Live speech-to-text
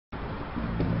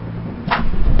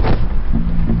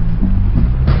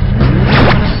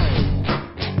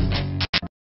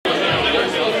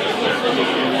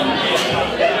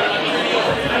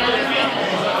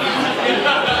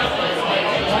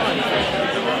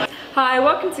Hi,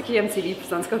 welcome to QMTV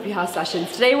Presents Coffee House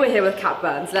Sessions. Today we're here with Cat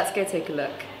Burns. Let's go take a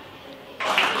look.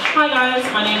 Hi guys,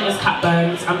 my name is Cat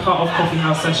Burns. I'm part of Coffee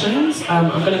House Sessions. I'm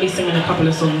going to be singing a couple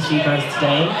of songs for you guys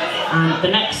today. And the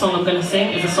next song I'm going to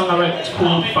sing is a song I wrote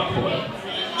called Fuckboy.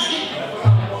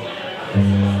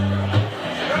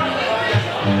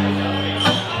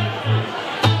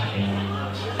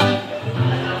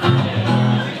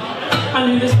 I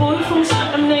knew this boy from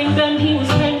Scotland named Ben. He was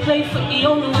playing play footy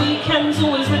on the weekends,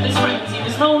 always with his friends. He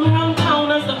was known around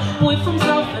town as the boy from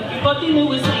South. Everybody knew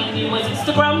his name. He was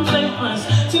Instagram famous.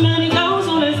 Too many girls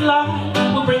on his line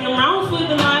would bring him round for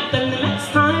the night. Then the next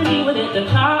time he would hit the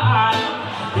climb.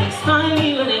 Next time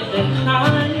he would hit the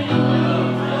climb.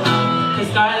 Cause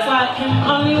guys like him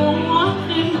only want one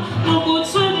thing. No good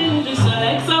swimming, just a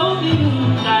legs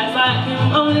open. Guys like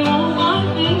him only want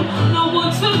one thing. No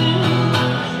good swimming.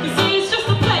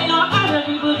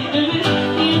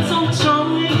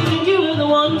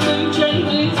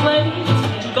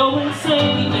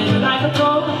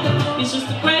 He's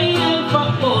just a great and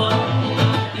fuckboy.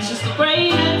 He's just a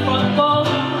great and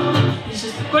fuckboy. He's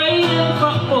just a great and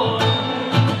fuckboy.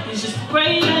 He's just a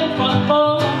great and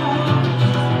fuckboy.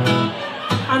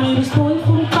 I knew this boy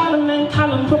from Fallon and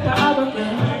Callum, proper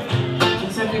arrogant.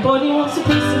 Cause everybody wants a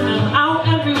piece of him. Out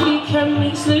every weekend,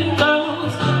 meets new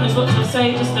girls. Knows what to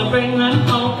say just to bring them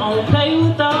home. Oh, play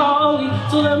with the whole, he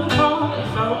tore them apart. He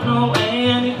felt no way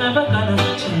and he's never gonna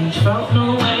change. Felt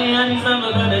no way and he's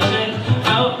never gonna change.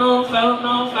 Felt no.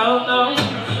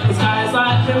 Cause guys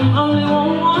like him only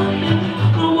want one thing.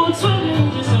 No one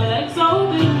swimming, just a legs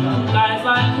open. Guys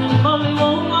like him only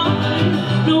want one thing.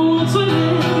 No one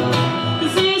swimming.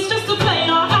 Cause he's just a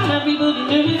player and everybody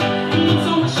knew it. He's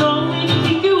on the show and you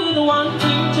think you were the one to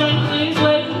change his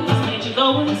ways. Made you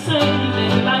go insane, you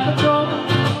made it like a drug.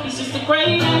 He's just a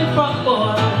great and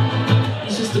fuckboy.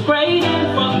 He's just a great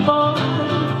and fuckboy.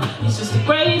 He's just a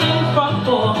great and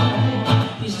fuckboy.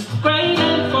 He's just a great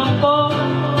and fuckboy.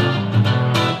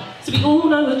 So we all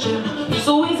know a gym, he's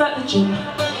always at the gym.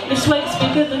 His weight's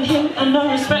bigger than him and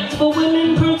no respect for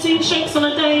women. Protein shakes on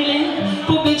a daily.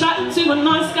 Probably chatting to a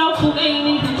nice girl called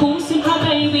Amy who calls him her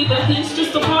baby. But he's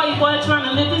just a party boy trying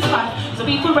to live his life. So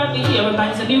be forever here and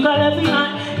bangs a new girl every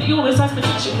night. But he always has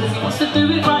protection because he wants to do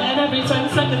it right. And every 10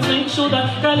 seconds make sure the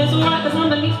girl is alright. Cause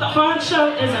underneath the hard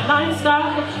shirt is a nice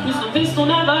guy who's convinced he'll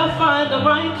never find the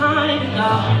right kind of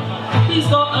girl. He's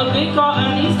got a big heart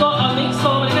and he's got a big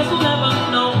soul, but I guess we'll never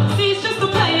know. See, he's just a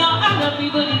player and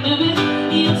everybody knew it.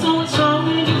 He had so much strong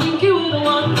and you think you were the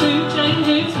one to change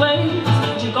his ways.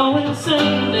 Made you go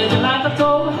insane, live like a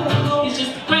toy. He's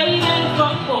just a great and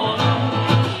fuckboy.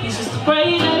 He's just a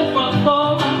great and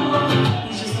fuckboy.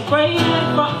 He's just a great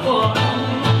and fuckboy.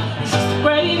 He's just a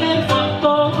great and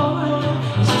fuckboy.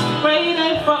 He's just a great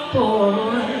and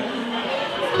fuckboy.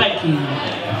 Thank you.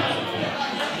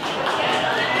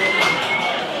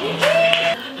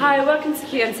 Hi, welcome to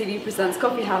QMTV Presents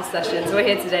Coffee House Sessions. We're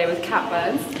here today with Cat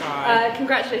Burns.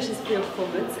 Congratulations for your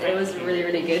performance. It was really,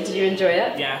 really good. Did you enjoy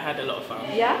it? Yeah, I had a lot of fun.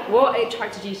 Yeah? What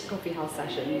attracted you to Coffee House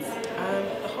Sessions?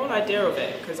 The whole idea of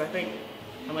it, because I think,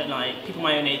 I went like, people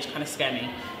my own age kind of scare me.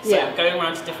 So yeah. Going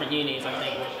around to different unis, I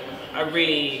think I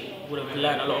really would have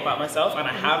learned a lot about myself, and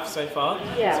I have so far.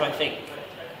 Yeah. So I think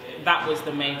that was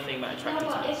the main thing that attracted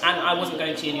me. And I wasn't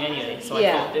going to uni anyway, so I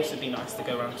thought this would be nice to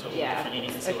go around to all different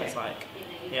unis and see what it's like.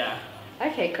 Yeah.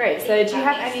 Okay, great. So do you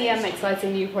have any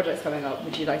exciting new projects coming up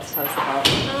would you like to tell us about?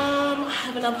 I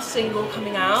have another single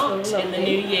coming out in the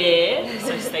new year,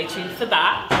 so stay tuned for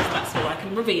that. That's all I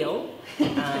can reveal.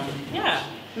 Yeah.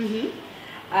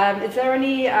 Is there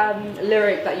any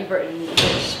lyric that you've written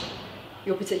which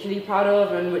you're particularly proud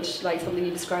of and which like something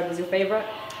you describe as your favourite?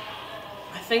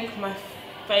 I think my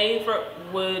favourite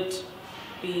would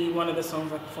be one of the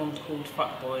songs I performed called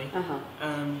Fuckboy.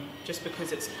 Just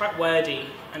because it's quite wordy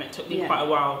and it took me quite a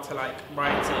while to like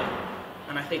write it,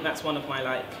 and I think that's one of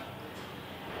my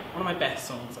best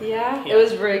songs. Yeah, it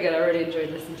was really good. I really enjoyed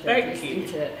listening to it. Thank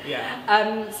you.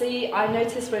 Yeah. So I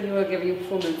noticed when you were giving your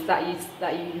performance that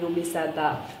you normally said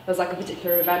that there was like a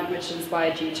particular event which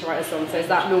inspired you to write a song. So is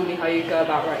that normally how you go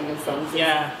about writing your songs?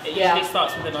 Yeah, it usually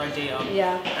starts with an idea.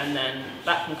 Yeah. And then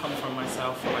that can come from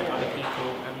myself or like other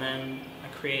people, and then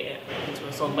create it into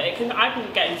a song, but I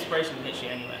can get inspiration literally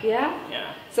anywhere. Yeah?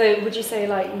 Yeah. So would you say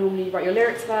like normally you write your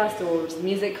lyrics first or does the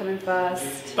music come in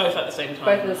first? Both at the same time.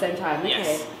 Both at the same time, okay.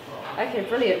 Yes. Okay,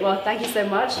 brilliant. Well, thank you so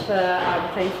much for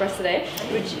playing for us today.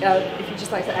 Would you, if you'd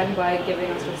just like to end by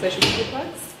giving us your social media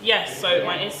plugs? Yes, so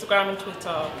my Instagram and Twitter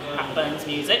are Cat Burns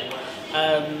Music.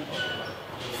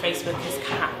 Facebook is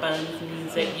Cat Burns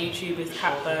Music. YouTube is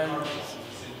Cat Burns.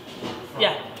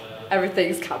 Yeah.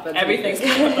 Everything's covered. Everything's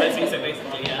covered by this music,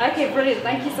 basically, yeah. Okay, brilliant.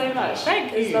 Thank you so much.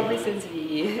 Thank you. It's lovely to interview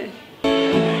you.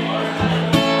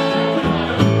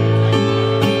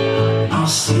 I'll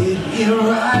sit here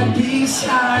right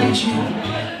beside you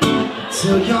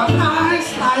till your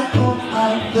eyes light up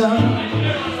like the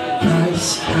night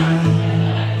sky.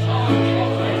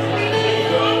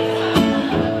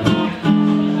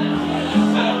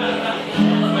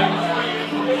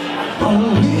 On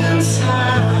the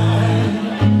inside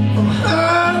of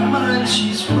her mind,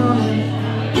 she's running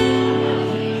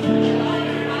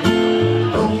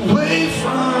away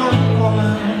from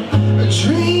woman, her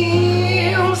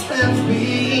dreams left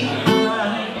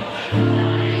behind.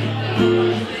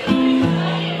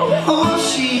 All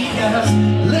she has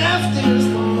left is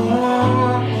the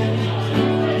morning.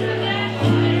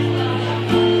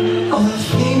 All the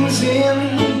things in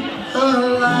her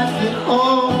life that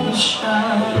always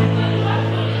shine.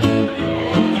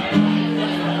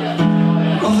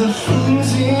 All the things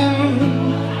in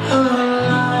her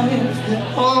life that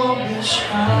always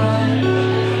shine.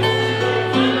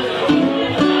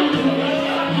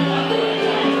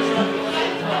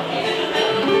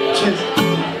 Cheers.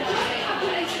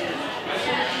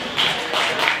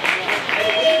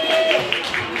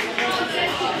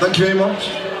 Thank you very much.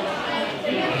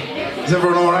 Is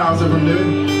everyone alright? How's everyone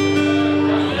doing?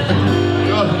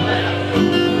 Good.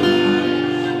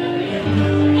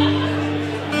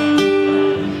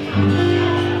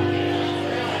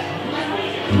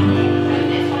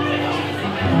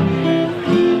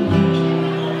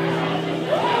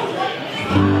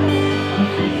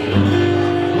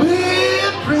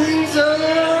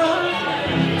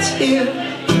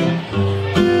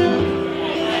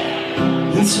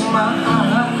 Into my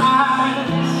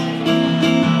eyes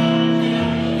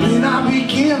when I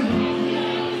begin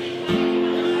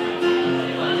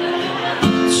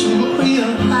to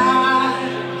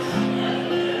realize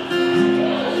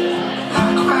I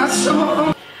cried so.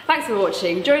 Thanks for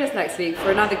watching. Join us next week for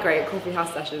another great Coffee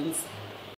House Sessions.